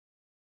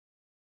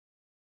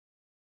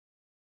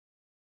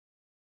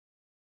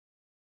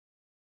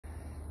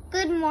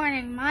Good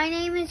morning. My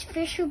name is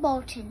Fisher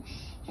Bolton,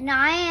 and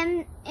I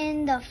am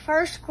in the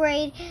first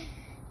grade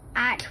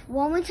at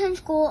Wilmington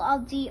School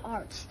of the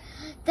Arts.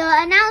 The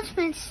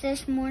announcements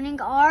this morning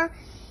are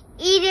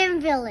Eden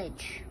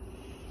Village.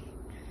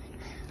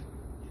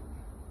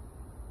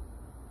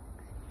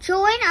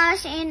 Join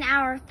us in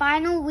our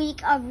final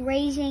week of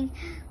raising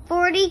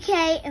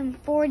 $40K in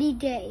 40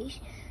 days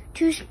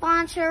to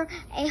sponsor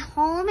a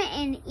home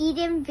in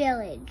Eden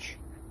Village.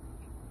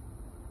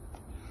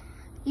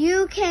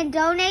 You can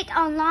donate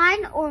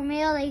online or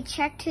mail a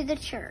check to the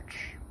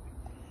church.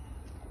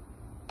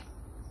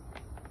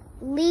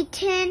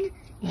 Lenten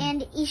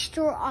and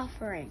Easter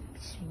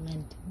offerings.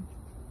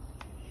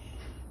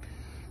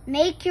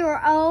 Make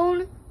your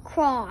own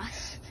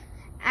cross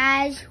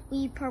as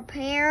we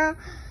prepare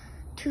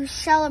to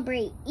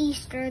celebrate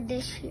Easter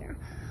this year.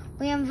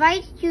 We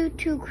invite you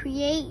to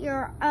create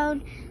your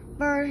own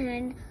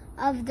version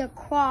of the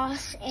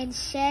cross and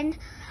send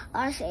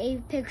us a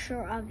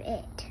picture of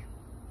it.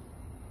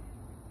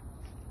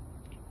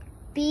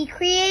 Be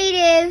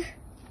creative.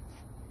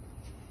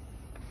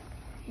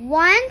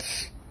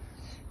 Once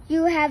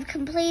you have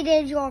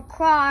completed your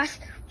cross,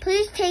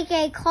 please take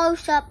a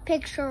close-up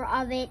picture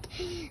of it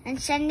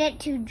and send it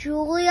to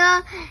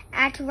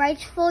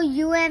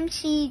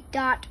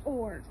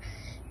julia@wrightsvilleumc.org.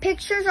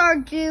 Pictures are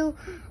due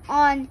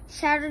on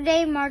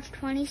Saturday, March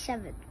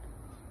 27th.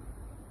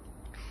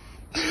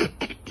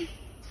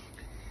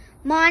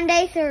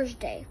 Monday,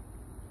 Thursday.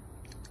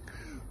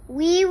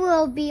 We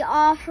will be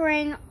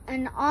offering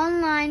an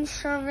online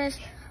service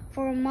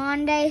for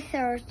Monday,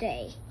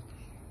 Thursday,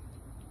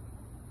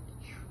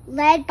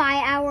 led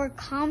by our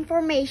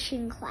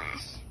confirmation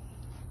class.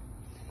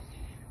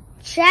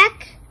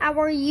 Check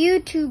our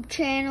YouTube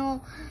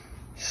channel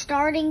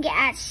starting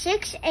at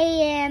 6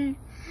 a.m.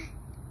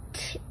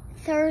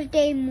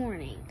 Thursday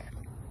morning.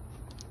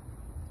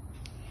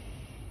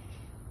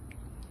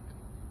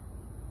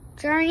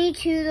 Journey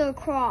to the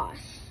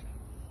Cross.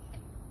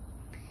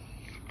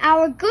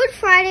 Our Good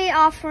Friday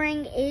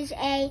offering is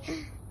a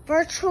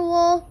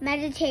virtual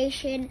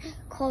meditation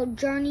called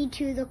Journey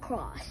to the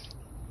Cross.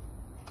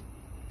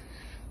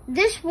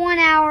 This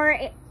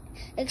 1-hour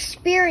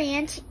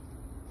experience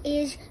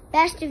is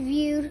best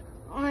viewed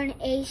on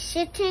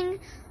sitting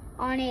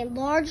on a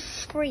large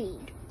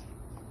screen.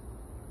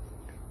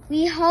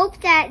 We hope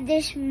that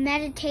this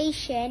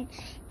meditation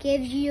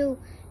gives you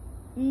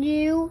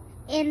new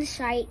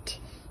insight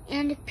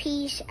and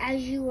peace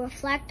as you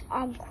reflect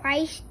on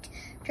Christ's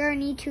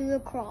journey to the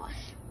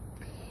cross.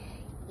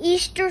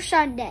 Easter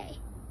Sunday.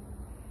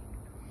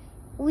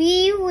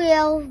 We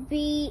will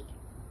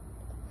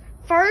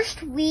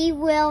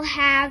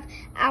have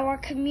our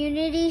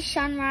community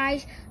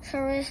sunrise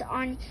service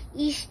on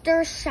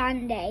Easter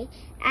Sunday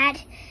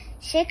at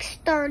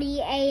 6:30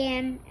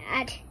 a.m.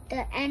 at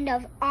the end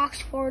of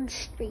Oxford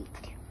Street.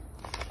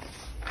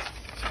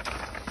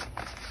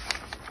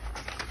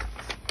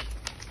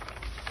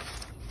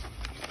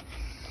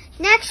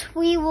 Next,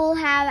 we will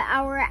have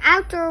our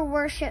outdoor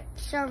worship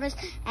service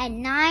at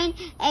 9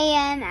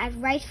 a.m. at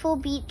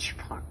Wrightsville Beach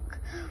Park.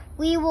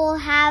 We will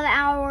have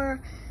our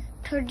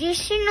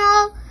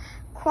traditional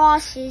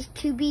crosses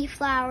to be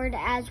flowered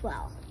as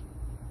well.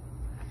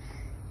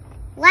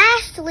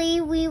 Lastly,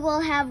 we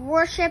will have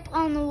worship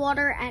on the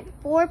water at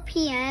 4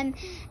 p.m.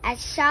 at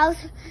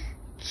South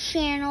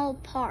Channel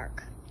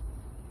Park.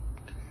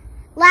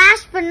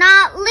 Last but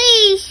not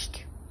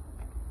least,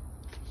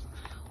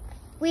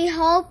 we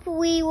hope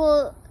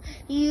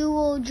you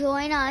will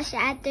join us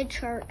at the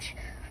church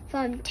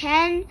from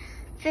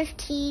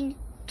 10:15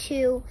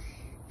 to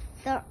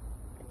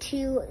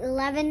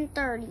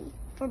 11:30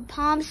 for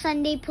Palm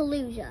Sunday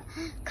Palooza.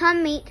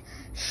 Come meet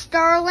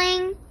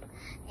Sterling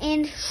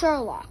and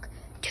Sherlock,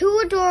 two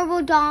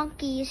adorable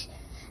donkeys,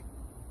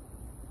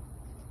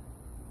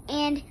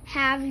 and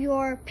have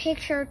your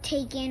picture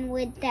taken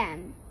with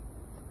them.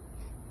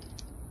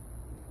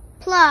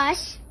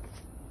 Plus,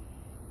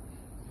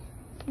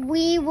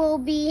 we will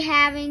be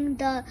having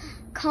the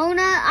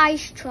Kona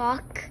ice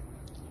truck,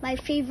 my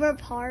favorite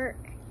part,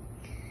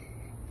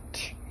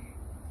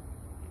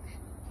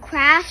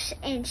 crafts,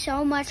 and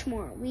so much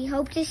more. We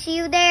hope to see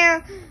you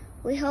there.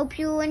 We hope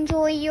you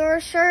enjoy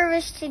your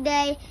service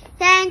today.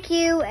 Thank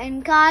you,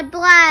 and God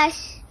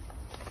bless.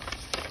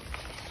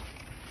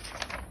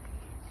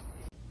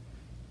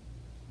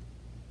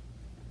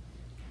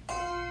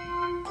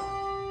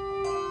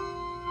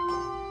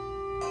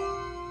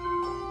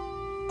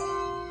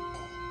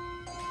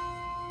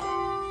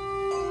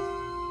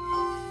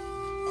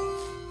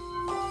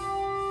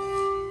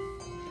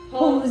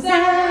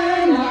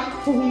 Hosanna,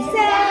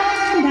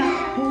 Hosanna,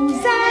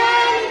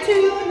 Hosanna to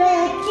the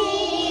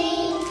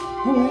King.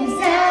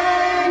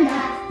 Hosanna,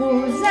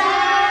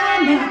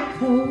 Hosanna,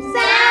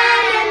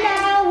 Hosanna,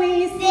 now we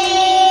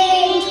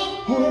sing.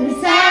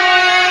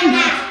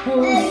 Hosanna,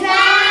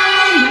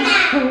 Hosanna,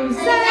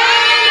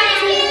 Hosanna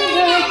to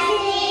the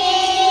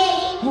King.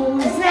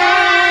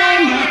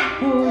 Hosanna,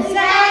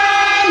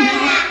 Hosanna,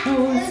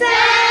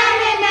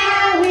 Hosanna,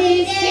 now we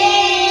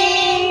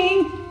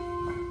sing.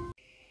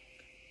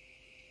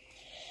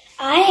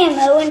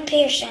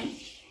 Pearson,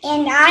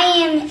 and I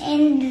am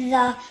in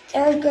the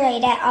 3rd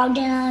grade at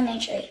Ogden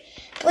Elementary.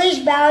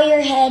 Please bow your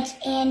heads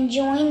and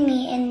join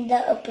me in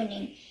the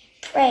opening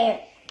prayer.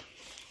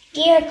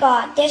 Dear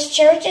God, this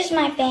church is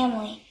my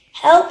family.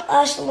 Help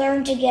us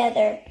learn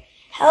together.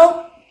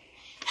 Help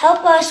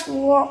us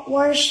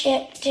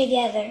worship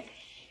together.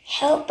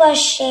 Help us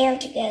share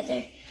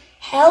together.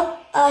 Help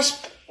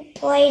us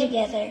play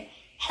together.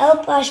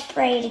 Help us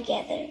pray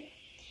together.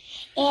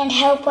 And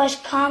help us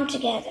come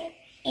together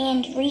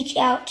and reach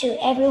out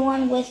to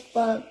everyone with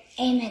love.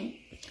 Amen.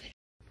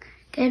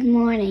 Good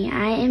morning.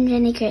 I am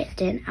Jenny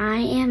Crichton. I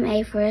am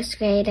a 1st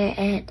grader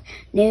at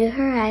New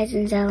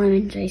Horizons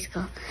Elementary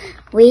School.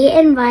 We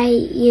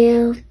invite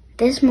you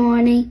this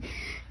morning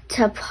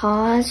to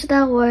pause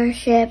the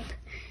worship,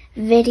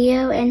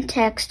 video and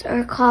text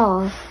or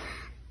call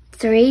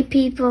 3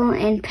 people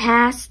and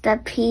pass the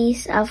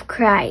peace of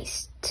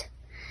Christ.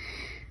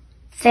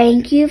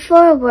 Thank you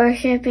for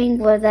worshiping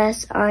with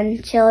us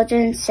on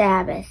Children's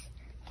Sabbath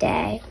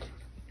Day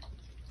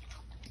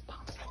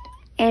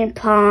and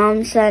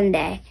Palm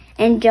Sunday.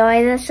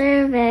 Enjoy the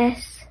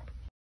service.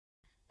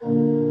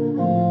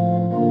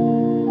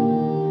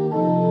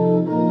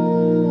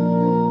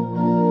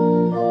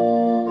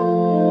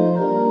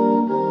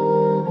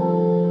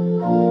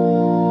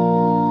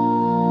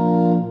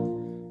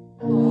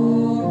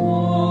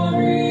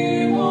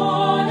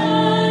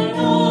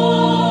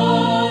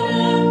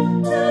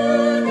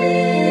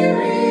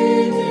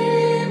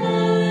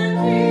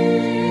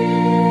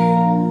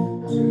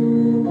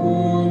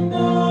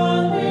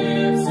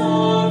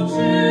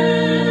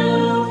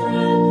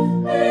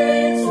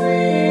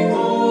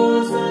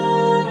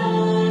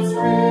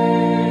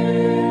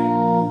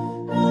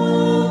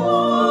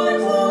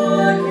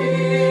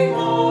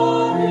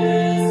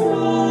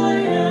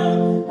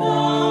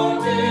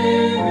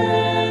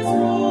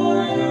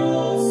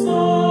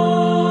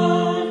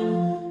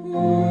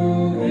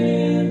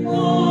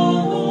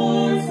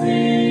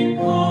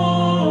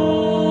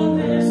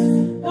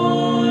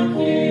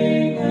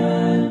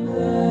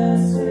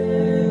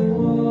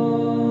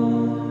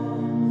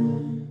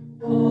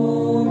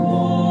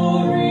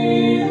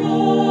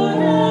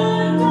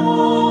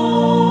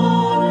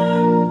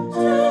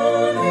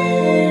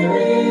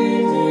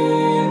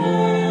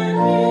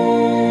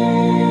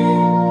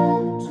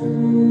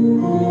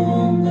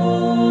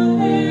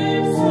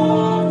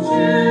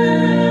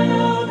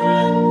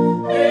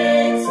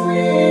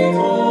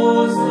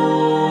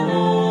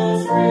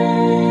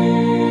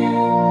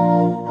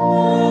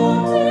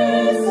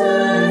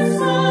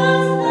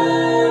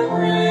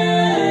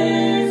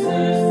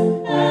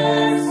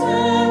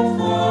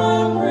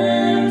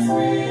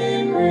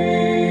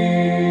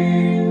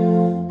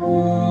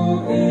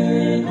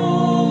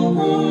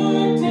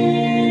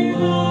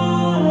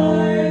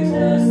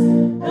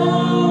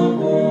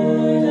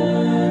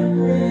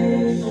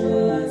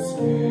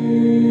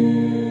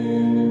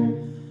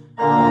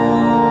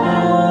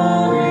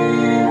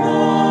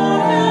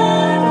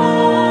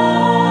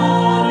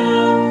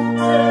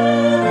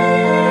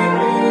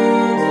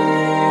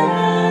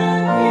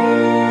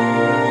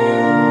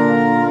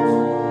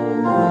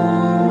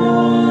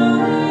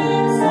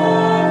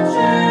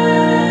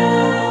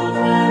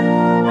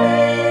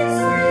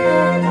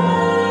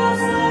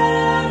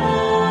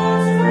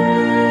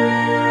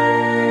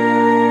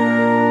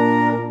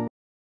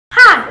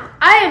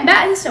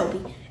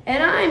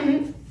 And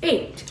I'm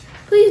 8.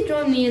 Please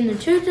join me in the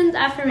children's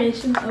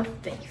affirmation of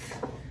faith.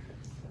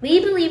 We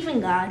believe in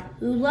God,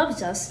 who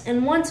loves us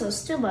and wants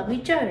us to love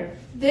each other.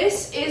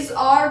 This is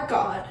our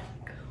God.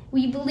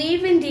 We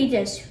believe in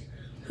Jesus,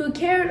 who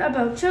cared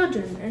about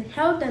children and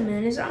held them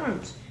in his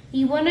arms.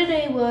 He wanted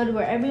a world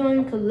where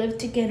everyone could live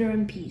together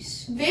in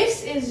peace.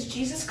 This is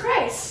Jesus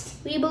Christ.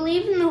 We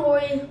believe in the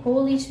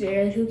Holy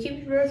Spirit, who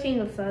keeps working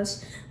with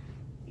us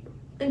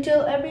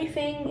until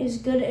everything is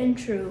good and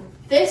true.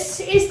 This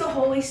is the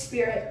Holy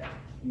Spirit.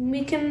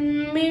 We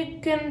can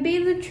be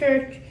the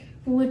church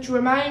which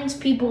reminds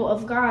people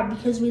of God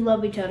because we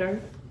love each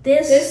other.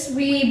 This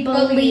we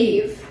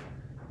believe.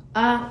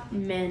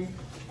 Amen.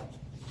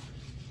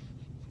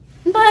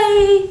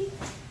 Bye.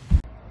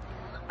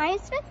 I'm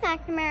Smith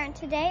McNamara, and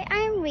today I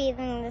am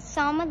reading the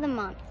Psalm of the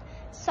Month,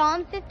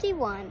 Psalm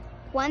 51,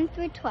 1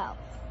 through 12.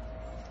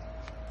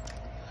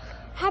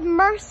 Have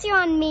mercy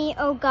on me,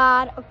 O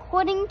God,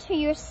 according to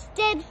your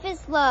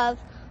steadfast love,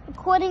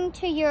 according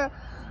to your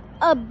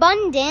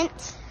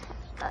abundant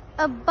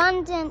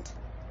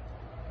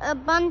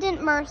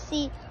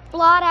mercy.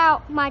 Blot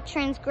out my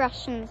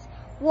transgressions.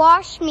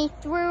 Wash me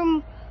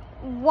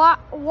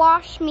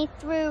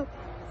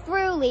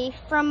thoroughly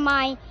from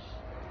my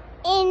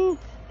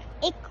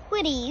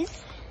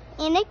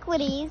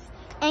iniquities,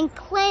 and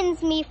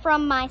cleanse me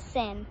from my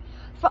sin.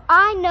 For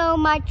I know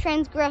my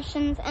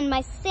transgressions, and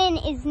my sin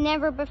is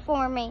never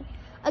before me.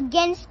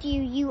 Against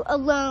you, you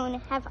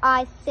alone have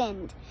I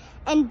sinned,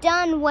 and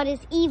done what is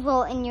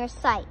evil in your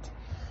sight,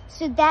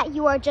 so that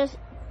you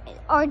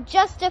are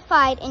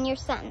justified in your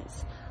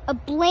sentence,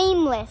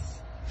 blameless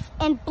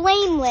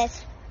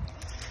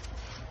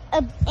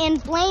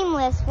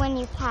when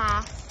you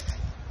pass.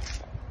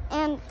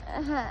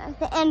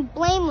 and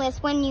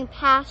blameless when you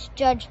pass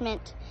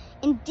judgment.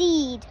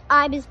 Indeed,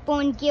 I was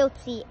born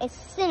guilty, a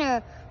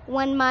sinner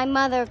when my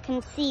mother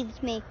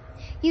conceived me.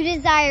 You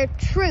desire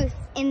truth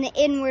in the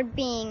inward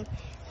being.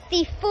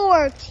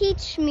 Therefore,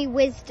 teach me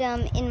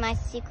wisdom in my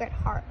secret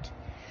heart.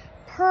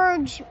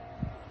 Purge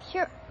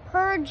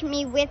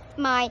me with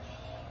my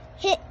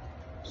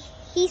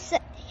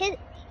hyssop,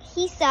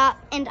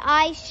 and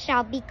I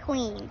shall be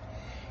clean.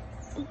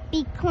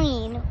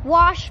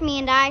 Wash me,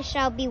 and I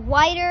shall be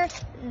whiter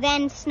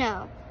than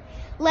snow.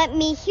 Let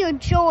me hear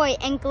joy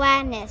and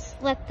gladness.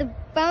 Let the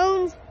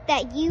bones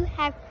that you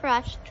have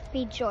crushed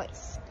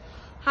rejoice.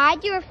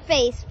 Hide your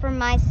face from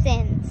my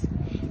sins,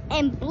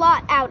 and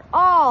blot out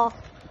all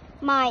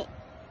my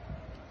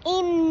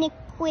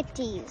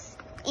iniquities.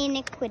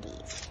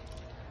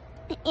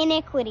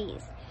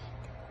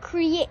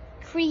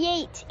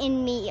 Create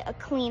in me a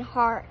clean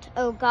heart,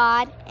 O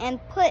God, and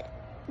put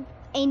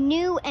a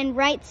new and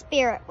right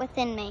spirit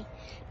within me.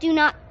 Do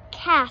not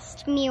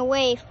cast me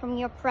away from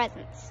your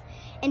presence,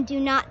 and do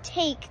not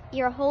take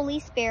your Holy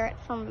Spirit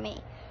from me.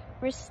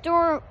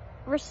 Restore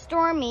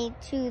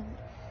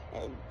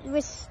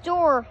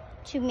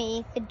to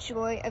me the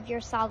joy of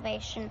your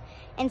salvation,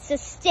 and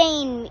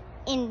sustain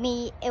in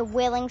me a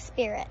willing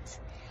spirit.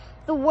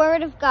 The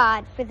word of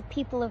God for the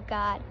people of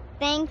God.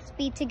 Thanks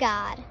be to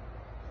God.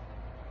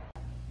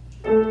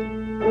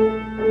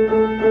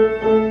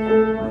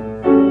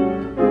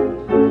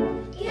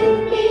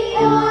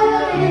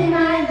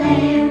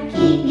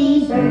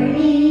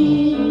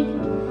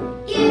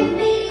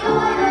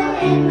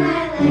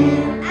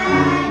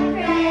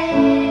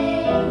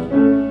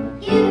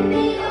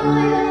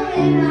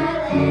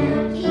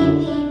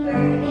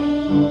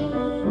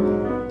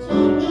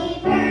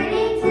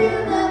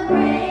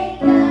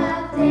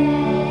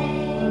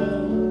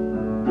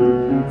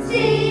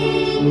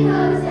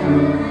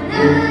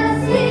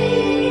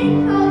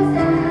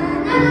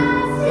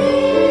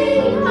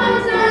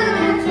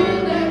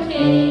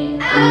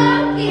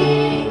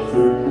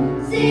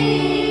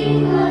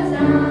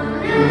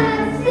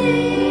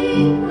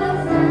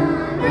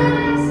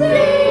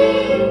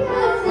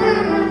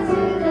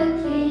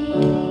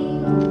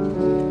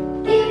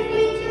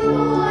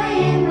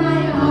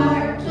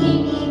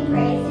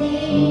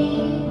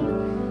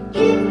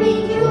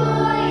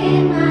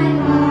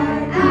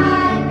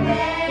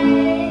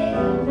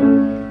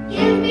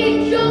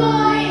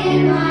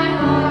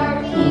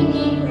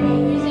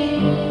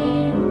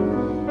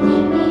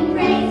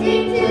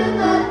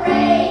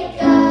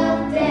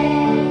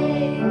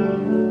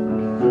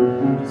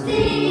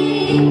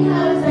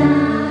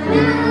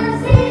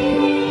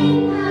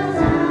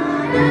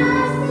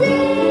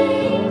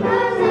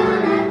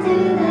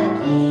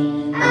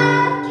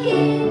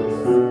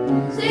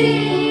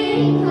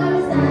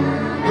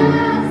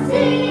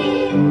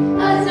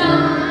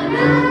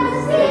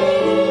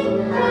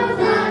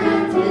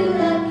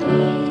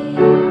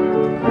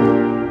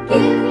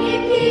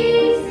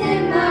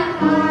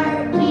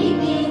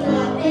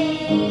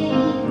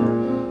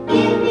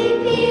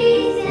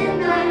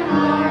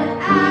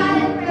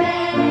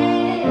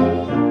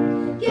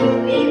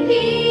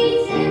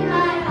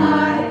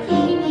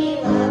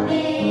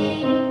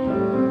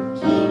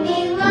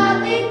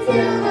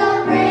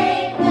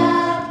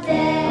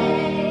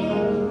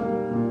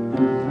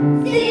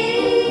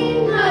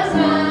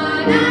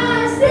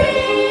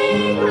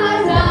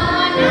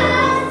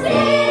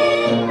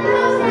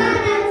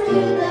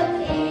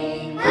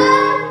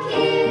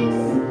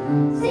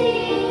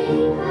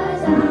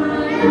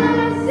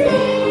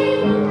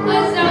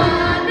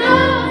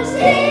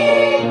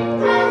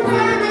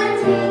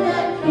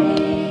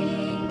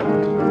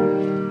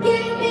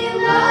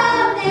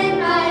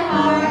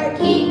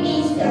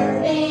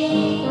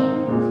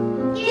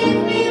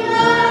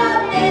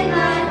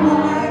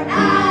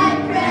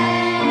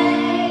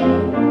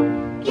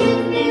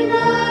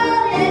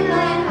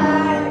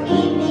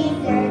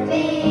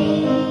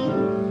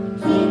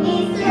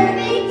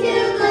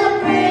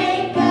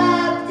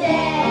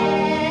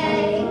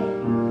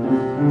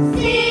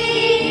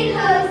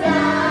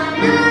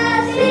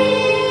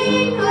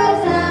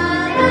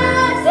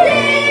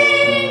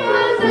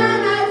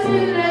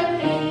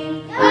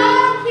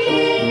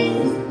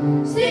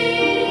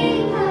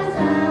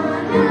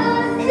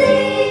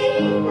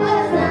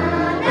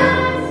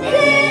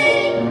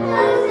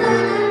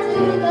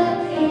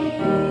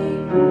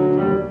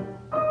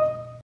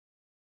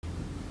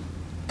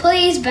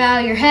 Please bow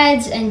your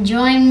heads and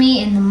join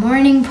me in the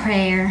morning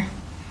prayer.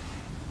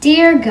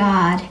 Dear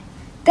God,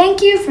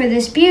 thank you for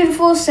this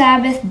beautiful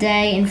Sabbath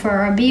day and for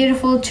our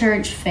beautiful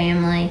church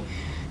family.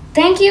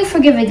 Thank you for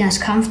giving us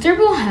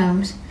comfortable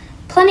homes,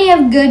 plenty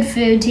of good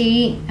food to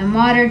eat, and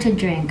water to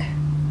drink.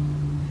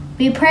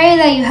 We pray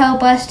that you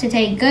help us to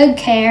take good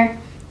care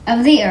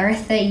of the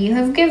earth that you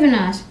have given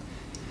us.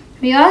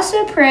 We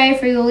also pray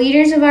for the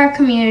leaders of our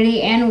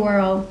community and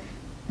world,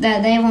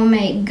 that they will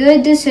make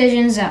good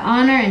decisions that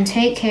honor and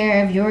take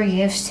care of your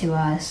gifts to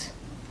us.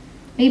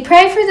 We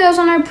pray for those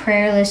on our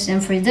prayer list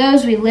and for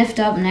those we lift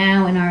up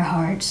now in our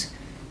hearts.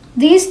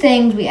 These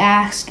things we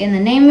ask in the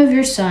name of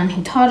your Son,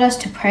 who taught us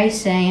to pray,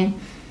 saying,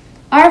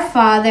 Our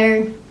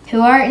Father, who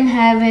art in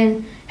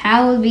heaven,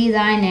 hallowed be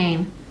thy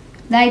name.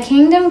 Thy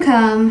kingdom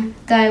come,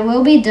 thy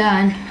will be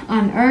done,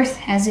 on earth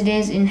as it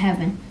is in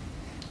heaven.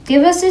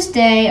 Give us this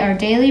day our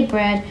daily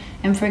bread,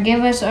 and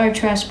forgive us our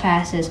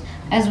trespasses,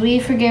 as we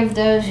forgive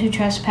those who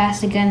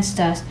trespass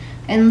against us.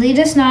 And lead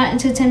us not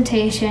into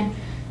temptation.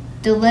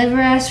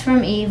 Deliver us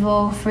from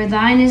evil, for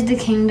thine is the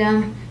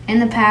kingdom,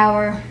 and the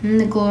power, and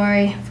the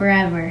glory,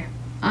 forever.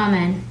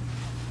 Amen.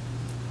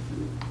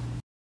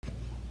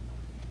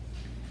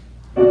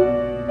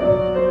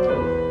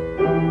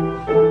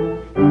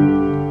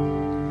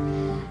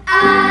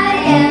 I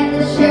am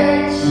the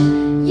church,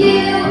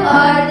 you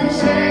are the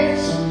church,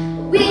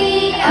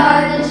 we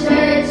are the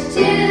church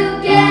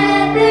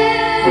together.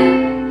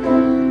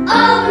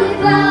 All we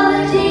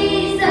follow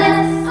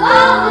Jesus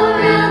all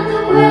around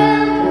the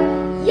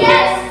world.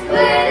 Yes,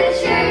 we're the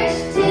church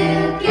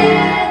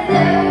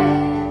together.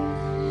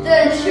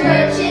 The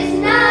church is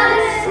not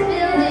a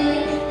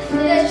building,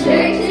 the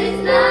church is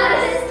not a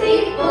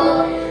steeple,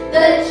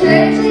 the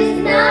church is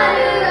not a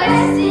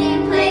resting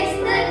place,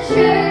 the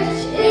church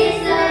is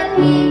a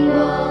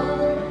people.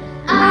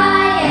 I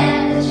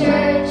am the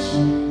church,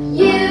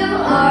 you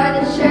are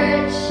the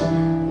church,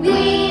 we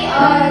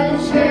are the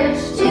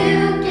church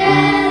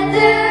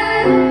together.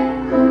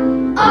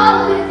 All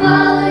we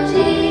follow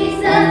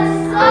Jesus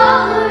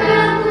all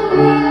around the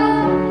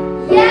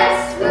world. Yes,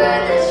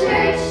 we're the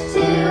church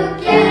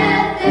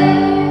together.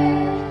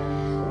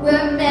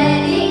 We're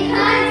many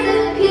kinds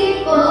of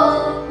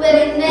people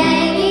with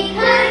many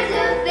kinds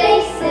of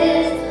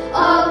faces,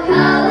 all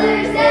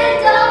colors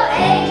and all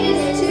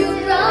ages, too,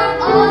 from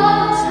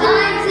all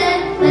times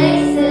and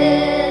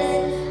places.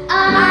 I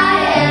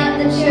am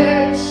the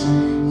church,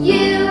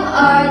 you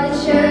are the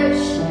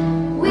church,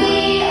 we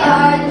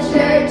are the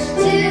church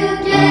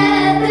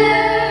together.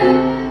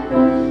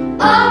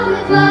 All we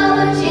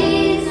follow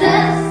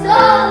Jesus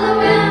all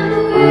around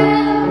the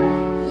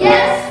world.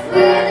 Yes,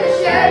 we're the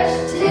church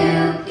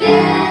together.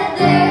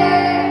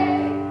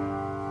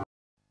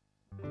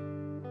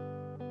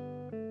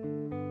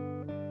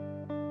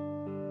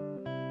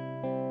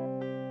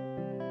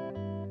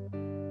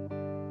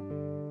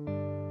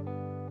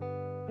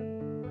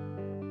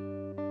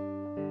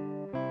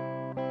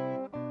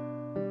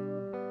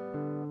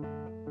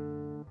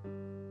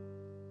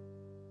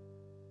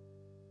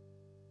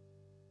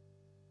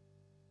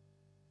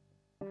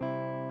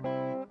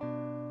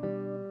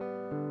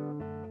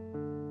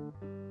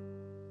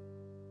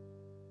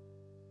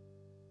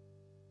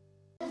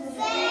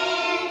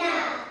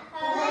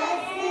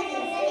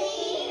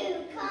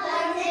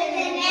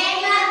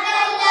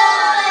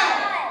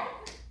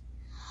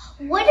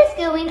 What is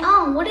going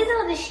on? What is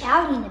all this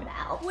shouting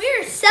about?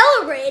 We're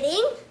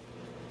celebrating.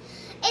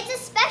 It's a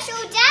special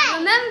day.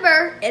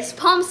 Remember, it's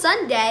Palm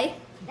Sunday.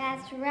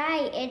 That's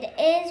right, it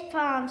is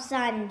Palm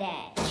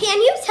Sunday.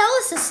 Can you tell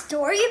us a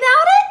story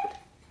about it?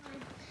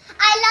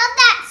 I love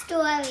that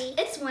story.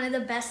 It's one of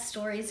the best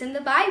stories in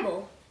the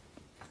Bible.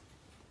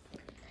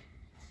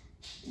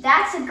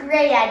 That's a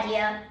great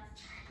idea.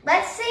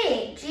 Let's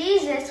see.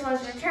 Jesus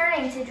was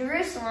returning to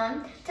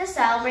Jerusalem to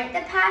celebrate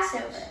the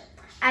Passover.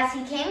 As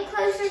he came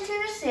closer to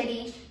the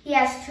city, he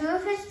asked two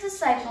of his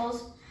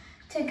disciples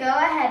to go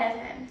ahead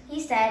of him. He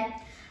said,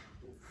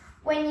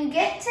 "When you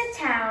get to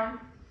town,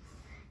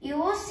 you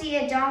will see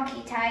a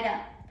donkey tied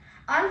up.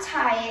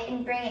 Untie it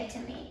and bring it to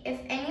me. If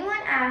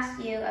anyone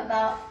asks you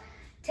about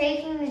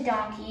taking the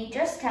donkey,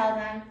 just tell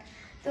them,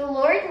 'The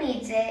Lord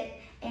needs it,'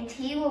 and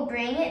he will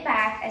bring it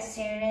back as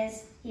soon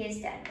as he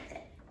is done with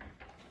it."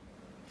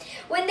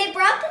 When they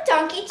brought the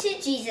donkey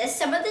to Jesus,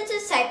 some of the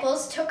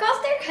disciples took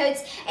off their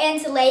coats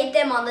and laid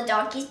them on the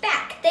donkey's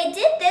back. They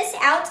did this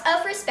out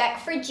of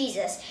respect for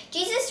Jesus.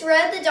 Jesus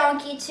rode the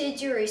donkey to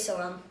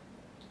Jerusalem.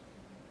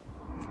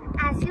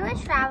 As he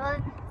was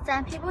traveling,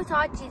 some people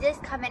saw Jesus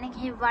coming and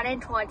came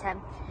running towards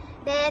him.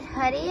 They had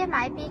heard he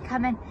might be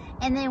coming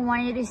and they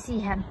wanted to see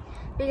him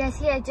because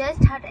he had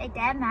just helped a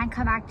dead man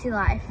come back to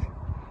life.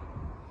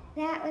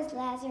 That was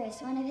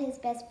Lazarus, one of his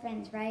best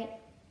friends, right?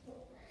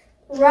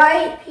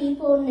 Right,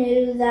 people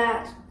knew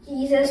that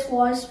Jesus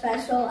was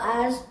special.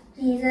 As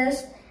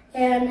Jesus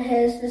and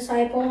his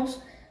disciples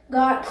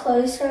got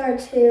closer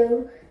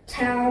to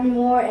town,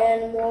 more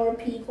and more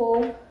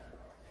people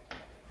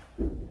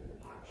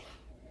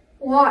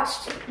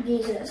watched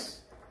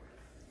Jesus.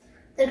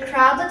 The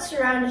crowd that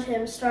surrounded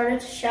him started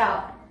to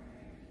shout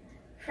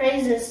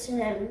praises to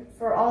him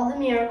for all the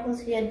miracles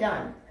he had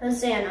done.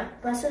 Hosanna,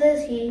 blessed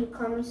is he who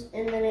comes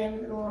in the name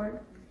of the Lord.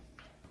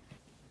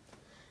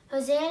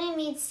 Hosanna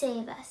means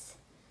save us.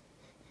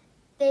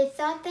 They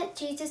thought that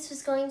Jesus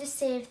was going to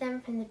save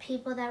them from the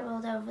people that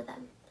ruled over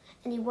them.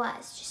 And he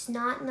was, just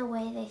not in the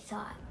way they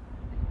thought.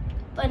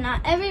 But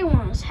not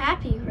everyone was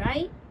happy,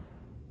 right?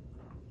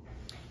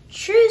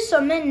 True,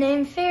 some men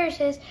named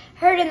Pharisees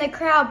heard in the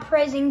crowd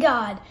praising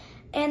God,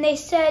 and they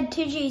said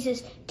to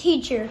Jesus,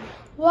 "Teacher,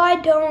 why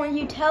don't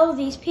you tell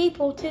these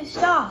people to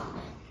stop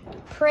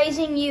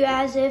praising you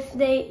as if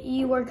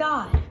you were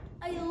God?"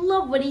 I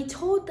love what he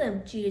told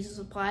them, Jesus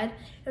replied.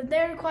 If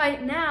they're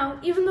quiet now,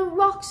 even the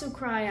rocks will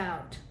cry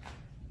out.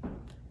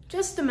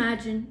 Just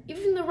imagine,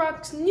 even the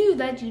rocks knew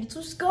that Jesus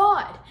was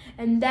God.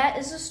 And that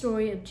is the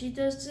story of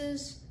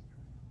Jesus'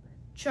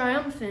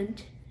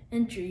 triumphant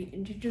entry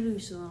into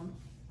Jerusalem.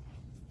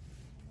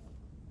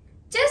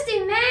 Just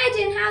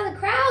imagine how the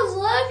crowds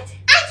looked.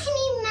 I can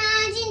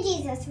imagine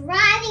Jesus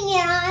riding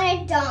in on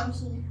a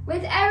donkey,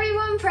 with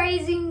everyone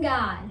praising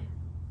God.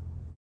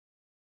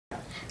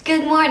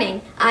 Good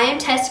morning. I am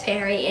Tess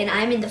Perry, and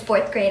I'm in the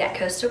 4th grade at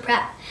Coastal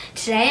Prep.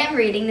 Today I'm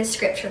reading the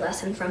scripture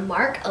lesson from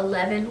Mark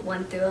 11,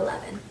 1 through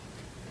 11.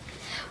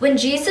 When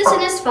Jesus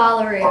and his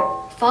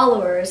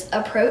followers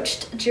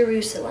approached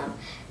Jerusalem,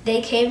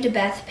 they came to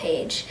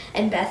Bethphage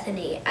and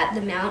Bethany at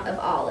the Mount of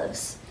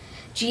Olives.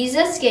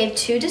 Jesus gave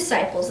 2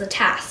 disciples a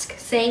task,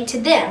 saying to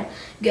them,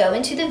 "Go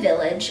into the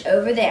village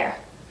over there.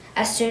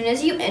 As soon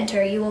as you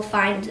enter, you will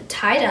find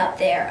tied up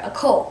there a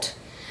colt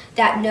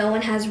that no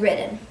one has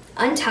ridden.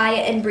 Untie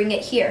it and bring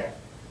it here.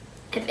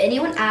 If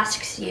anyone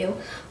asks you,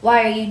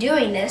 'Why are you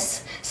doing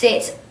this?'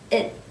 say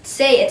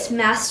its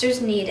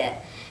masters need it,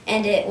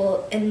 and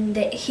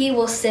he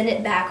will send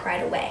it back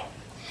right away."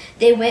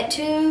 They went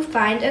to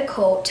find a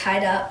colt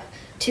tied up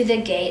to the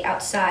gate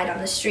outside on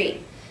the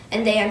street,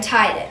 and they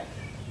untied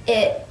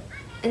it.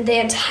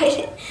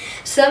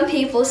 Some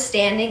people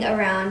standing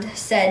around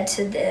said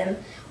to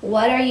them,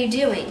 "What are you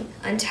doing,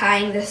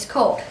 untying this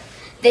colt?"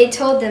 They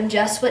told them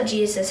just what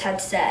Jesus had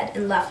said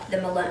and left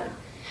them alone.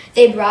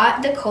 They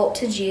brought the colt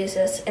to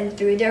Jesus and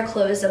threw their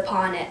clothes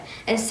upon it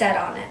and sat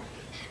on it.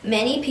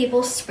 Many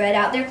people spread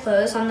out their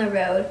clothes on the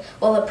road,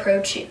 while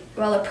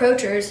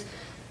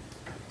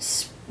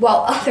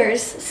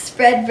others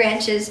spread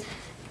branches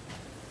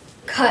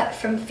cut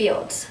from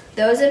fields.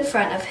 Those in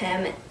front of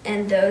him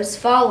and those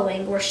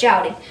following were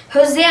shouting,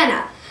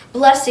 "Hosanna!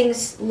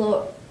 Blessings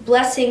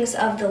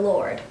of the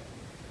Lord.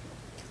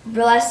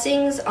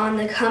 Blessings on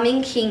the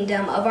coming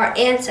kingdom of our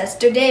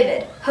ancestor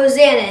David.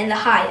 Hosanna in the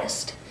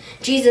highest."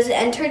 Jesus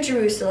entered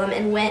Jerusalem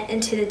and went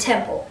into the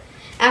temple.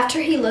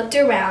 After he looked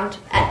around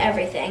at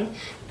everything,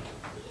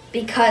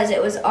 because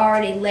it was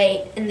already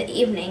late in the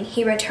evening,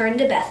 he returned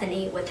to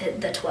Bethany with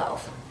the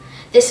 12.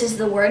 This is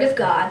the word of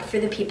God for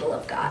the people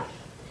of God.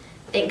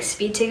 Thanks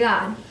be to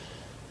God.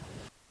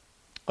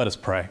 Let us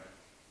pray.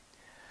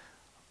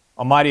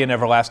 Almighty and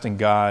everlasting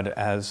God,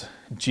 as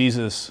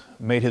Jesus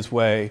made his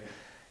way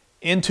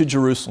into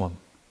Jerusalem,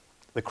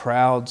 the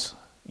crowds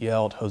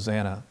yelled,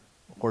 "Hosanna,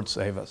 Lord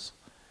save us."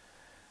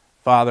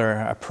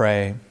 Father, I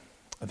pray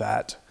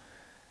that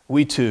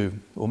we too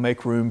will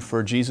make room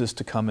for Jesus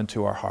to come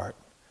into our heart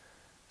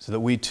so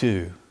that we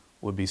too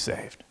would be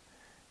saved.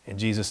 In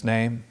Jesus'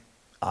 name,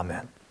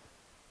 amen.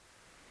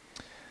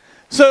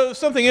 So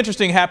something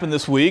interesting happened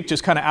this week,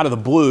 just kind of out of the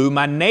blue.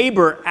 My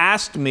neighbor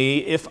asked me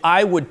if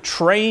I would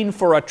train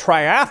for a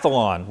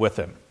triathlon with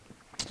him.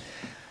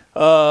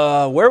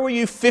 Where were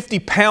you 50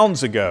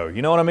 pounds ago?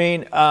 You know what I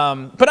mean?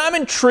 But I'm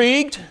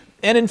intrigued,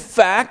 and in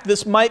fact,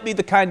 this might be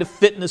the kind of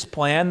fitness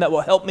plan that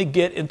will help me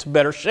get into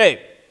better shape.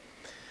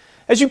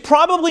 As you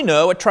probably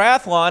know, a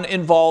triathlon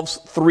involves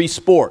 3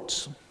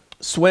 sports: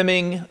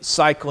 swimming,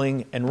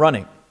 cycling, and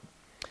running.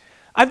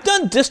 I've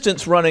done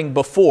distance running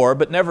before,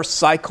 but never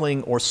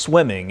cycling or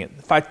swimming.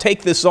 If I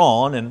take this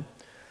on, and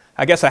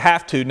I guess I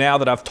have to now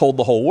that I've told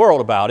the whole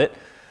world about it,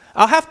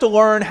 I'll have to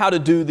learn how to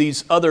do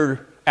these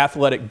other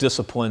athletic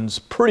disciplines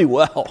pretty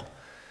well.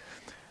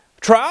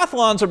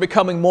 Triathlons are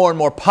becoming more and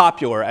more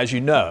popular, as you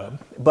know,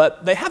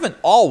 but they haven't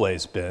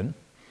always been.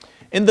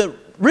 In the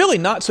really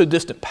not so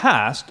distant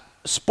past,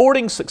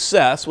 sporting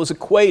success was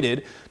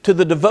equated to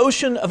the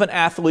devotion of an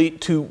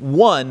athlete to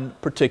one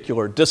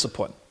particular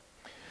discipline.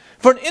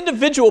 For an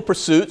individual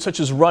pursuit, such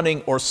as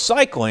running or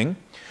cycling,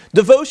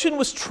 devotion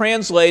was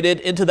translated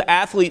into the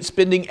athlete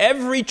spending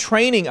every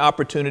training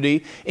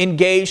opportunity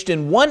engaged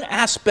in one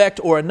aspect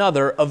or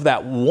another of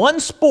that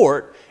one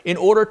sport in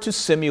order to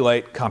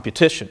simulate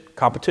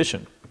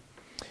competition.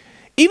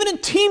 Even in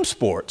team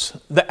sports,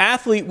 the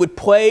athlete would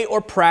play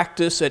or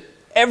practice at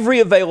every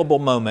available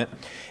moment,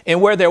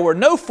 and where there were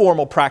no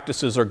formal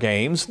practices or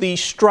games, the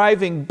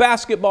striving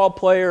basketball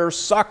player,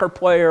 soccer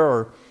player,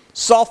 or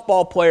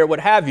softball player, what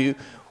have you,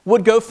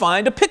 would go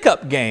find a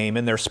pickup game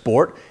in their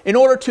sport in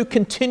order to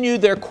continue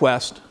their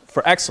quest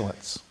for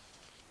excellence.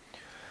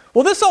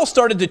 Well, this all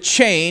started to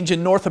change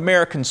in North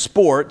American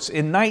sports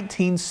in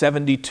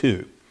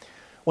 1972,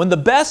 when the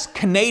best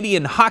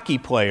Canadian hockey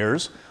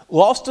players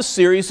lost a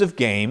series of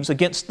games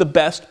against the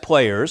best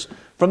players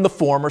from the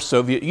former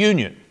Soviet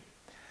Union.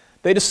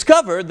 They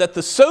discovered that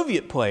the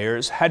Soviet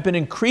players had been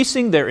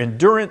increasing their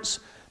endurance,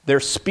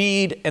 their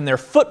speed, and their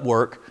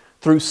footwork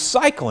through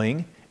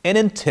cycling and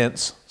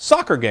intense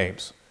soccer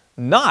games,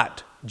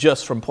 not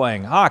just from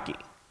playing hockey.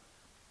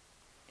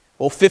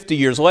 Well, 50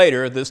 years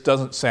later, this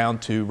doesn't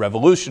sound too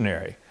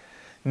revolutionary.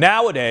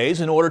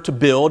 Nowadays, in order to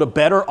build a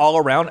better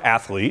all-around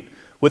athlete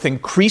with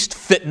increased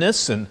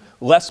fitness and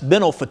less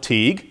mental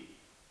fatigue,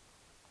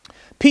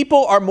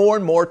 people are more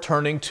and more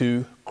turning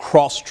to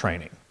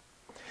cross-training.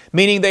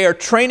 meaning they are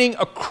training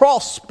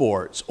across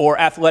sports or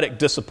athletic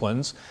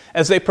disciplines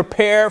as they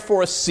prepare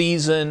for a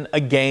season, a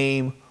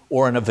game,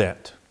 or an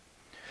event.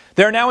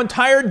 There are now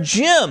entire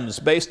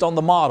gyms based on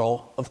the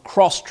model of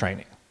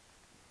cross-training.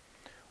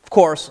 Of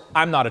course,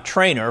 I'm not a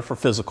trainer for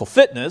physical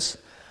fitness.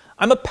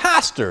 I'm a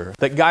pastor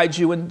that guides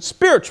you in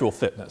spiritual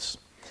fitness.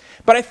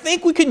 But I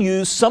think we can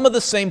use some of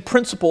the same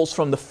principles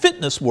from the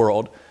fitness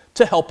world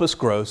to help us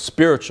grow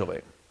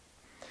spiritually.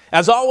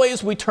 As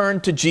always, we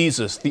turn to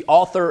Jesus, the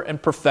author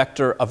and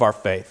perfecter of our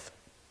faith.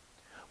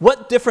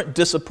 What different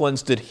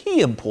disciplines did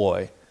he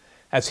employ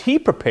as he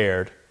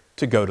prepared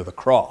to go to the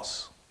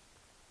cross?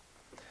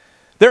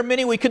 There are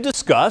many we could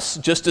discuss,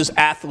 just as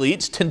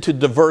athletes tend to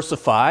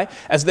diversify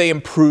as they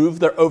improve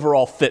their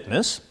overall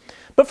fitness.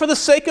 But for the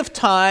sake of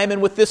time,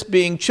 and with this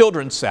being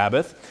Children's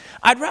Sabbath,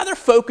 I'd rather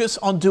focus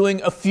on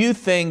doing a few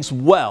things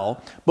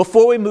well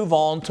before we move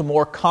on to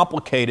more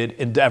complicated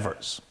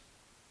endeavors.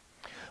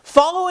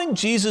 Following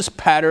Jesus'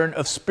 pattern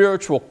of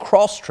spiritual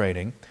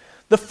cross-training,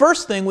 the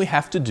first thing we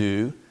have to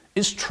do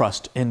is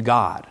trust in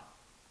God.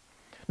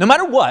 No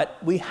matter what,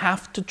 we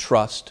have to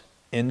trust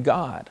in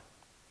God.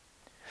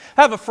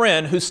 I have a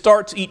friend who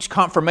starts each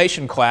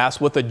confirmation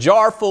class with a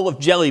jar full of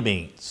jelly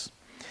beans.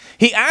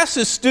 He asks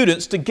his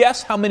students to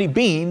guess how many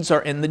beans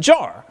are in the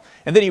jar,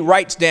 and then he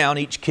writes down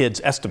each kid's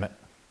estimate.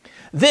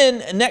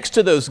 Then, next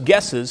to those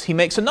guesses, he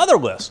makes another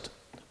list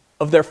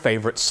of their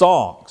favorite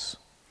songs.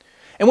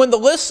 And when the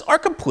lists are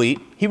complete,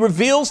 he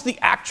reveals the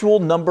actual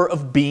number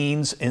of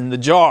beans in the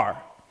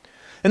jar.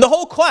 And the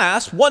whole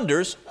class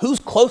wonders who's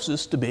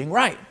closest to being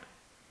right.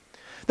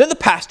 Then the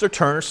pastor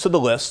turns to the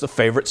list of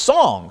favorite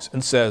songs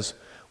and says,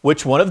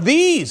 which one of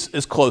these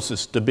is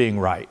closest to being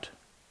right?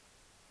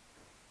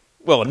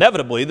 Well,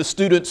 inevitably, the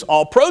students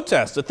all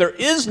protest that there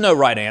is no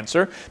right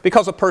answer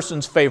because a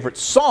person's favorite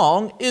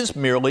song is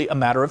merely a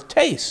matter of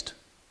taste.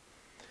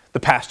 The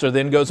pastor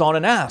then goes on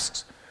and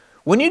asks,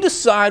 when you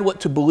decide what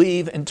to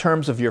believe in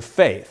terms of your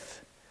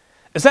faith,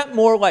 is that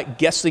more like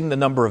guessing the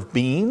number of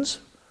beans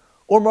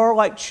or more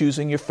like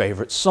choosing your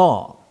favorite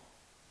song?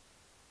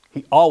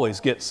 He always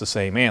gets the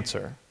same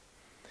answer,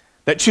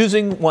 that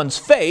choosing one's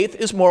faith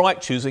is more like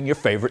choosing your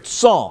favorite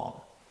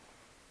song.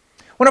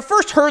 When I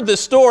first heard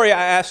this story,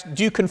 I asked,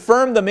 do you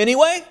confirm them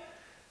anyway?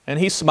 And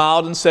he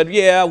smiled and said,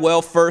 yeah,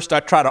 well, first I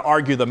try to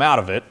argue them out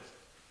of it.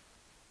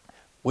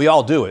 We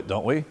all do it,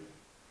 don't we?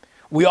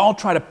 We all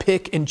try to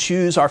pick and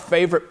choose our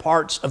favorite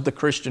parts of the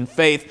Christian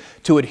faith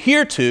to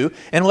adhere to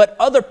and let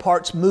other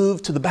parts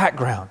move to the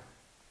background.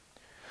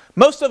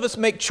 Most of us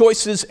make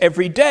choices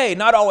every day,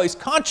 not always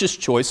conscious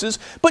choices,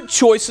 but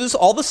choices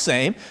all the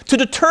same to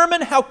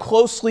determine how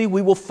closely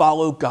we will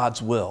follow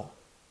God's will.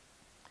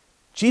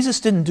 Jesus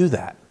didn't do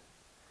that.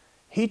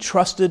 He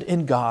trusted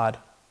in God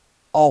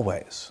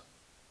always.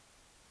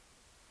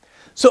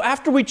 So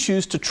after we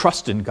choose to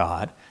trust in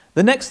God,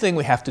 the next thing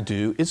we have to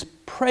do is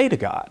pray to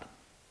God.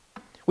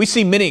 We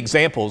see many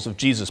examples of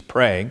Jesus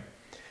praying.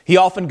 He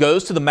often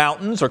goes to the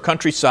mountains or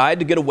countryside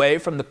to get away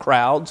from the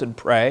crowds and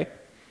pray.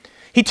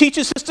 He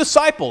teaches his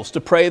disciples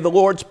to pray the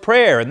Lord's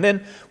Prayer, and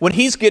then when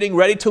he's getting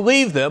ready to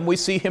leave them, we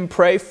see him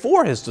pray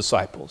for his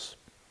disciples.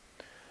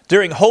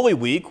 During Holy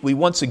Week, we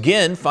once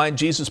again find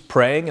Jesus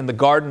praying in the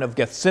Garden of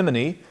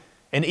Gethsemane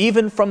and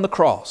even from the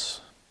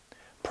cross.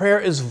 Prayer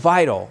is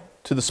vital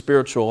to the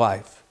spiritual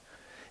life.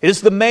 It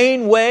is the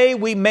main way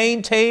we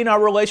maintain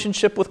our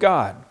relationship with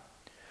God.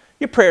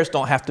 Your prayers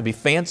don't have to be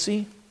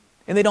fancy,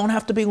 and they don't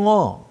have to be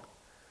long.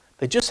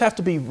 They just have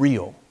to be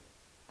real,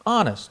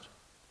 honest,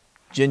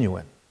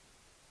 genuine.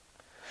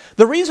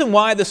 The reason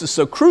why this is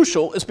so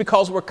crucial is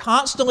because we're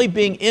constantly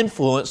being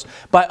influenced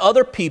by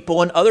other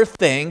people and other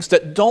things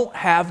that don't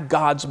have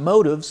God's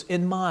motives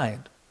in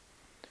mind.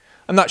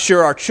 I'm not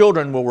sure our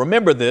children will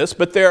remember this,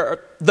 but there are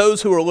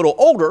those who are a little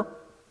older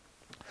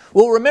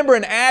will remember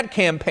an ad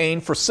campaign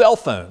for cell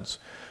phones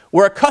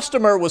where a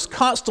customer was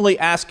constantly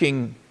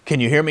asking, "Can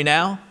you hear me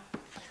now?"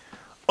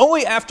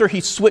 Only after he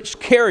switched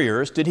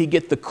carriers did he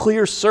get the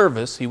clear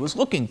service he was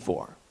looking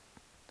for.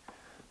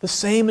 The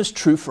same is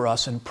true for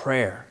us in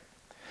prayer.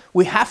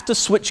 We have to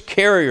switch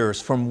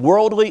carriers from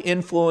worldly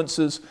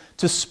influences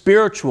to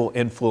spiritual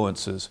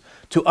influences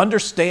to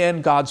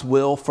understand God's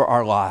will for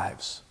our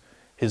lives,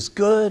 His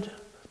good,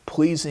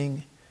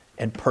 pleasing,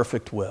 and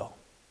perfect will.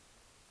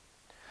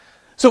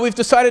 So we've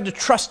decided to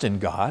trust in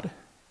God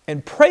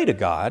and pray to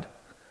God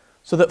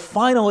so that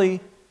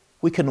finally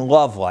we can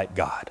love like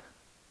God.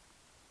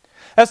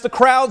 As the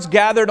crowds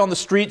gathered on the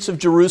streets of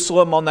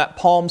Jerusalem on that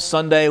Palm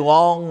Sunday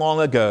long, long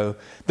ago,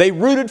 they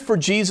rooted for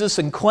Jesus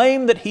and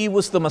claimed that He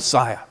was the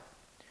Messiah.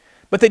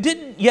 But they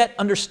didn't yet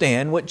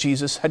understand what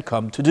Jesus had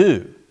come to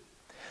do,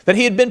 that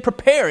He had been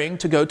preparing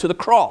to go to the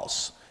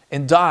cross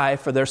and die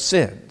for their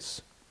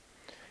sins.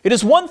 It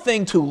is one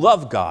thing to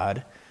love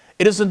God,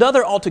 it is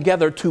another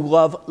altogether to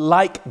love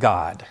like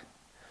God,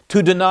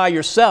 to deny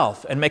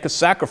yourself and make a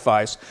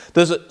sacrifice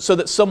so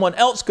that someone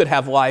else could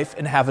have life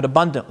and have it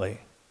abundantly.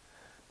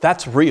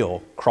 That's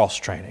real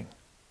cross-training.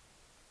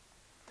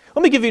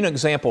 Let me give you an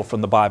example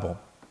from the Bible.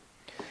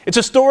 It's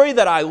a story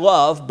that I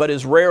love but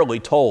is rarely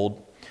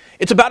told.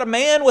 It's about a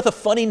man with a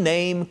funny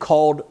name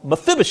called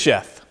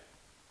Mephibosheth.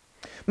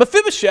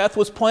 Mephibosheth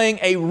was playing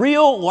a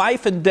real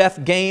life and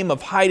death game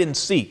of hide and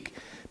seek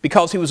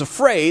because he was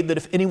afraid that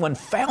if anyone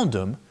found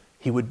him,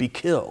 he would be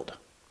killed.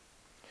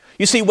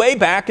 You see, way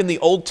back in the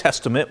Old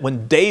Testament,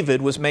 when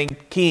David was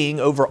made king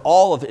over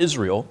all of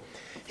Israel,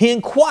 he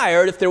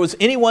inquired if there was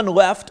anyone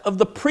left of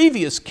the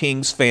previous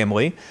king's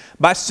family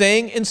by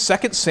saying in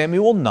 2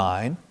 Samuel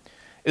 9,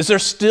 "Is there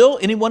still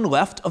anyone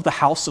left of the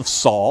house of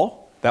Saul,"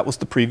 that was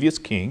the previous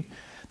king,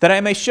 "that I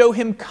may show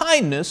him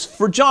kindness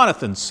for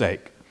Jonathan's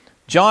sake?"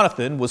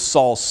 Jonathan was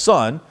Saul's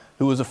son,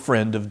 who was a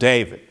friend of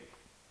David.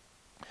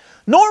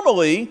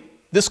 Normally,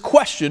 this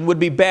question would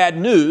be bad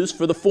news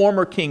for the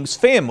former king's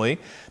family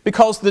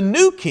because the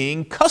new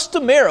king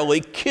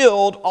customarily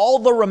killed all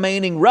the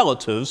remaining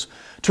relatives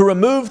to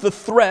remove the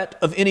threat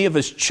of any of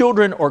his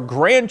children or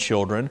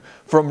grandchildren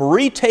from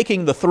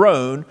retaking the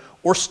throne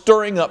or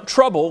stirring up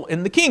trouble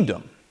in the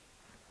kingdom.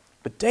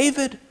 But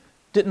David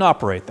didn't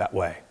operate that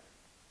way.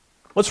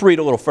 Let's read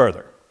a little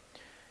further.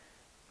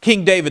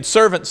 King David's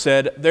servant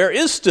said, "There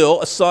is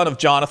still a son of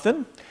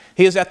Jonathan.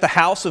 He is at the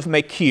house of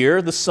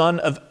Machir, the son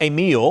of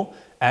Amiel,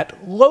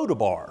 at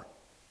Lodabar."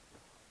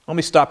 Let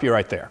me stop you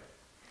right there.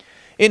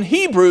 In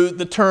Hebrew,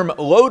 the term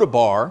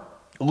Lodabar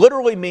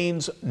literally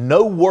means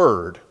no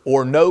word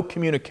or no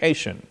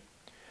communication.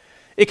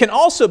 It can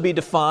also be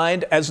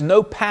defined as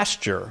no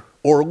pasture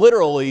or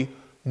literally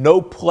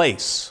no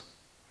place.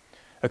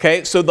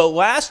 Okay, so the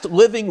last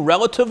living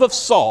relative of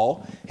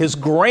Saul, his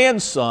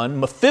grandson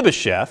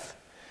Mephibosheth,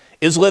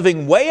 is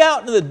living way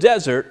out in the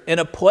desert in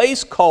a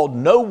place called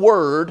no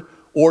word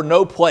or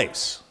no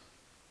place.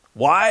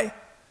 Why?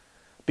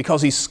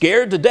 Because he's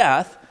scared to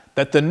death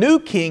that the new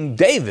king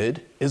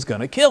David is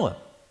going to kill him.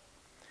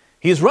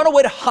 He has run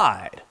away to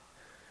hide,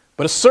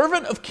 but a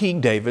servant of King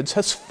David's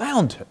has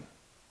found him.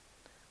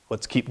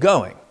 Let's keep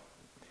going.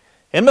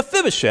 And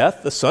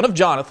Mephibosheth, the son of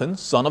Jonathan,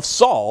 son of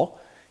Saul,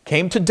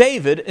 came to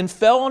David and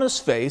fell on his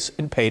face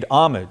and paid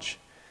homage.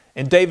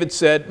 And David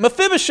said,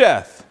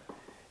 "Mephibosheth."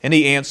 And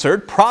he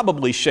answered,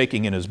 probably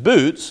shaking in his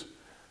boots,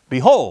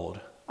 "Behold,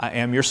 I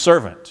am your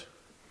servant."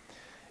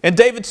 And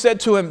David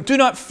said to him, "Do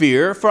not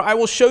fear, for I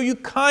will show you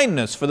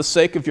kindness for the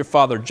sake of your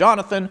father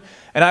Jonathan,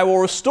 and I will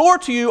restore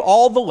to you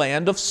all the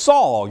land of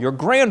Saul, your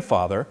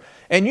grandfather,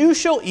 and you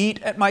shall eat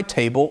at my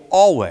table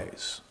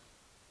always."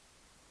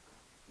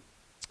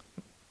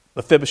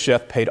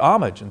 Mephibosheth paid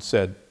homage and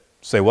said,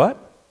 "Say what?"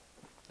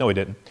 No, he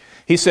didn't.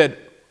 He said,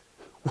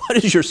 "What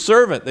is your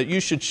servant that you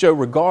should show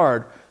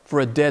regard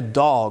for a dead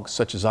dog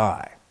such as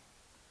I?"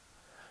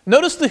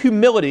 Notice the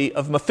humility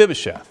of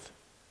Mephibosheth.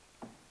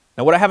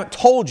 Now, what I haven't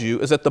told you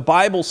is that the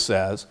Bible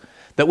says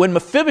that when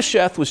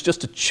Mephibosheth was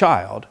just a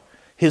child,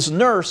 his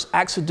nurse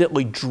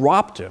accidentally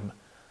dropped him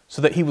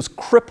so that he was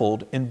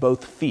crippled in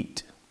both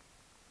feet.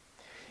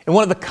 In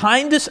one of the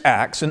kindest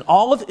acts in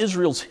all of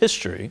Israel's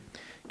history,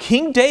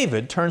 King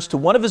David turns to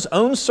one of his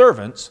own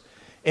servants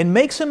and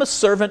makes him a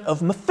servant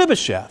of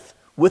Mephibosheth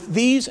with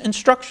these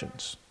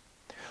instructions.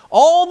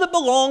 "All that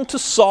belonged to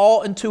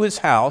Saul and to his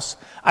house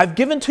I've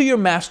given to your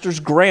master's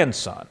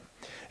grandson.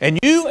 And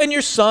you and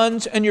your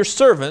sons and your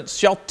servants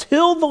shall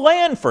till the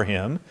land for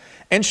him,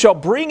 and shall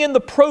bring in the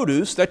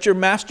produce that your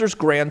master's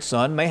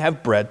grandson may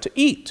have bread to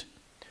eat.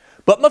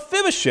 But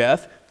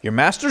Mephibosheth, your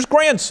master's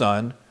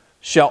grandson,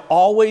 shall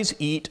always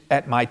eat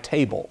at my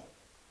table."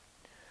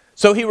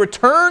 So he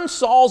returned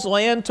Saul's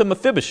land to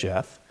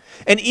Mephibosheth,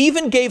 and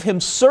even gave him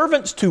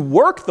servants to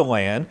work the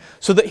land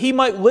so that he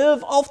might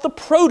live off the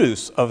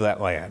produce of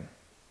that land.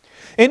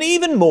 And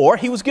even more,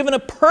 he was given a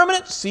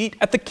permanent seat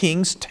at the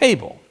king's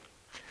table.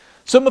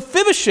 So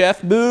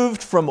Mephibosheth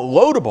moved from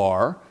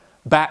Lodabar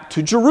back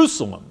to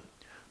Jerusalem,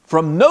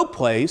 from no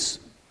place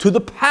to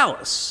the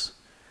palace.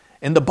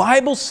 And the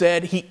Bible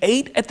said he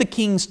ate at the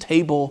king's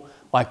table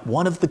like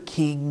one of the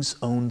king's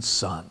own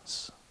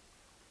sons.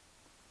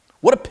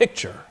 What a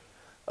picture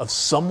of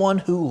someone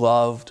who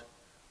loved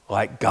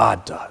like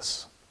God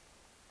does.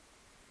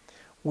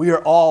 We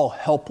are all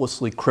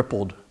helplessly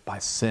crippled by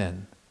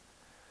sin.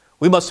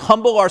 We must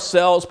humble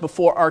ourselves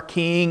before our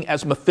king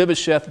as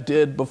Mephibosheth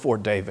did before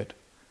David.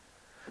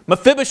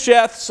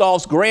 Mephibosheth,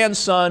 Saul's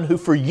grandson, who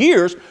for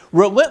years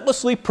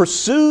relentlessly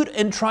pursued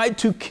and tried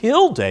to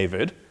kill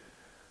David,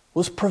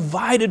 was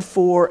provided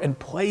for and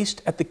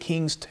placed at the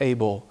king's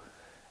table,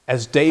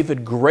 as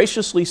David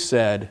graciously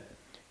said,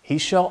 "He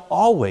shall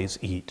always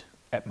eat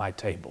at my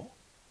table."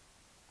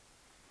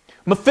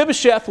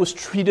 Mephibosheth was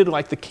treated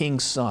like the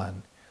king's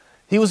son.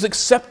 He was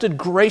accepted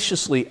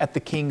graciously at the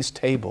king's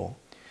table.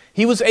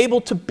 He was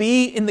able to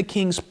be in the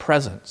king's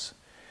presence.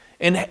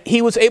 And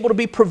he was able to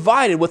be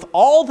provided with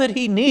all that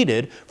he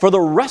needed for the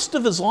rest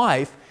of his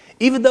life,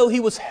 even though he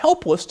was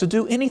helpless to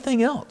do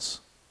anything else.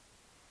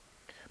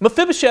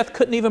 Mephibosheth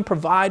couldn't even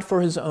provide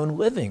for his own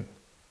living.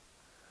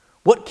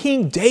 What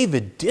King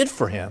David did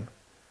for him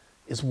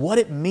is what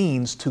it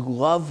means to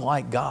love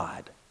like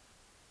God.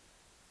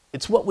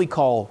 It's what we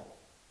call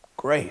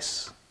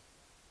grace.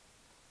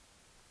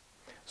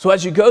 So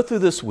as you go through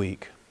this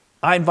week,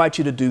 I invite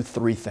you to do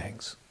three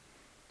things.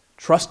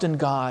 Trust in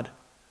God,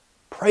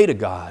 pray to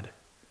God,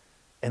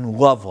 and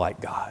love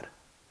like God.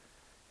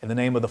 In the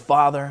name of the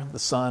Father, the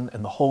Son,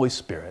 and the Holy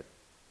Spirit.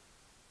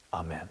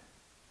 Amen.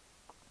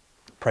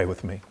 Pray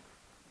with me.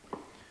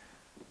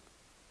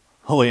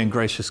 Holy and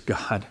gracious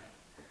God,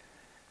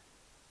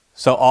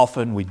 so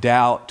often we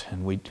doubt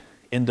and we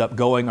end up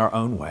going our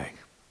own way.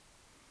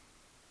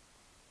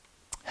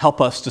 Help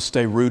us to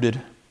stay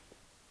rooted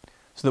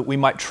so that we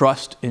might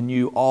trust in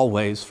you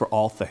always for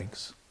all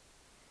things.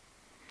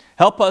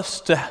 Help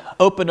us to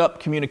open up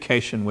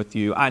communication with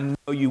you. I know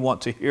you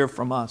want to hear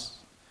from us.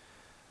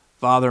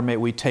 Father, may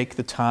we take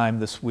the time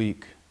this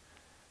week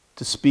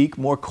to speak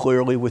more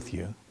clearly with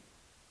you.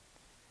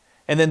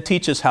 And then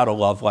teach us how to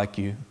love like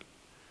you,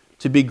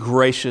 to be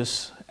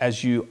gracious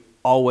as you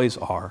always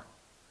are.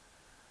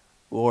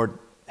 Lord,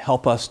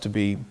 help us to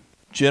be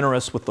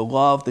generous with the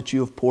love that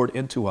you have poured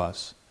into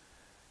us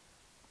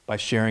by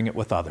sharing it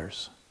with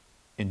others.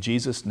 In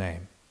Jesus'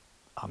 name,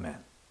 amen.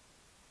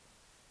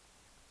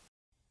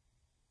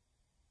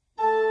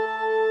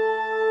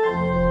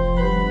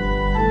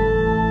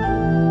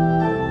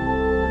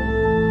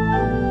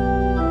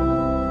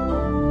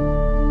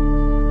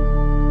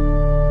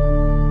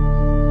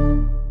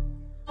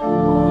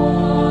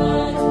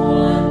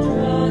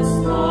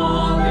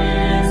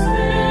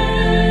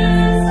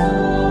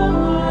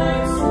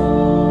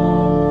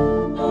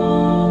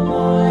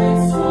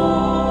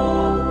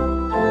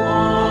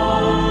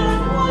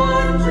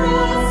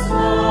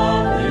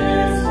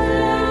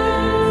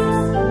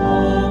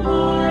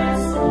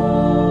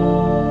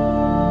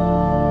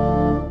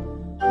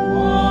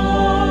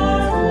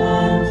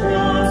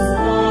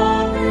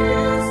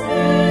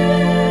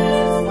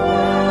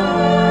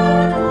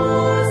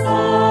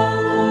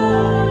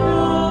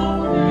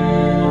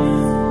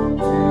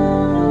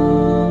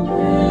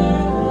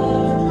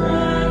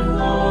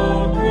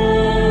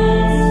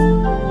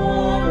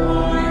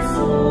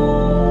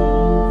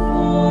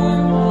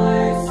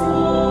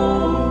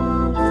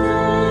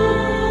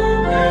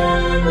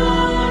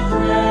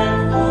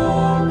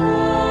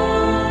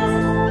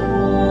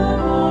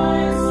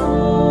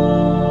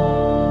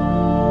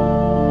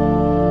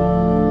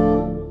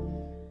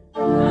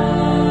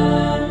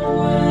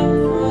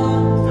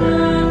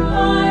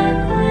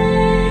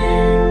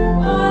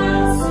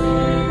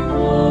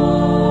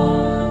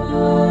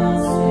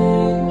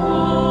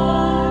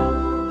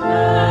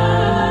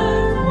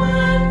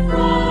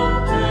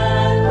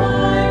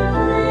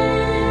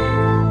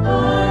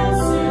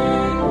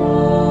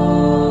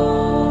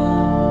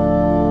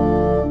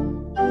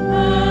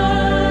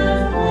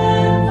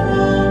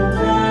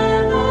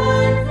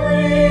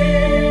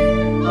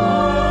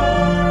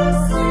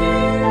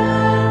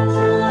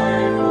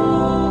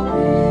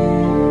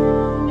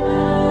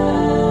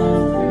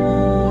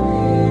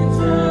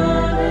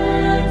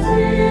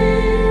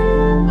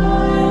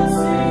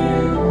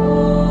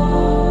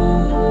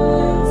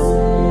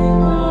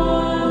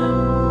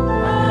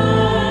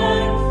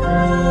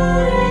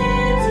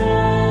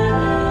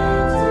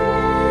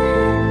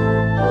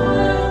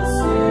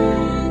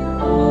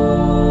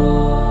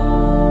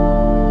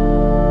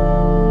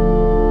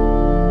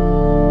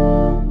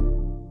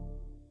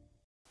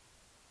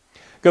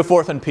 Go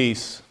forth in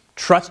peace,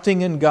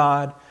 trusting in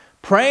God,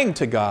 praying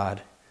to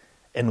God,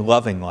 and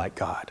loving like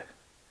God.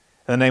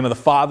 In the name of the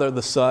Father,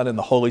 the Son, and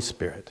the Holy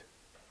Spirit.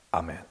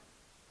 Amen.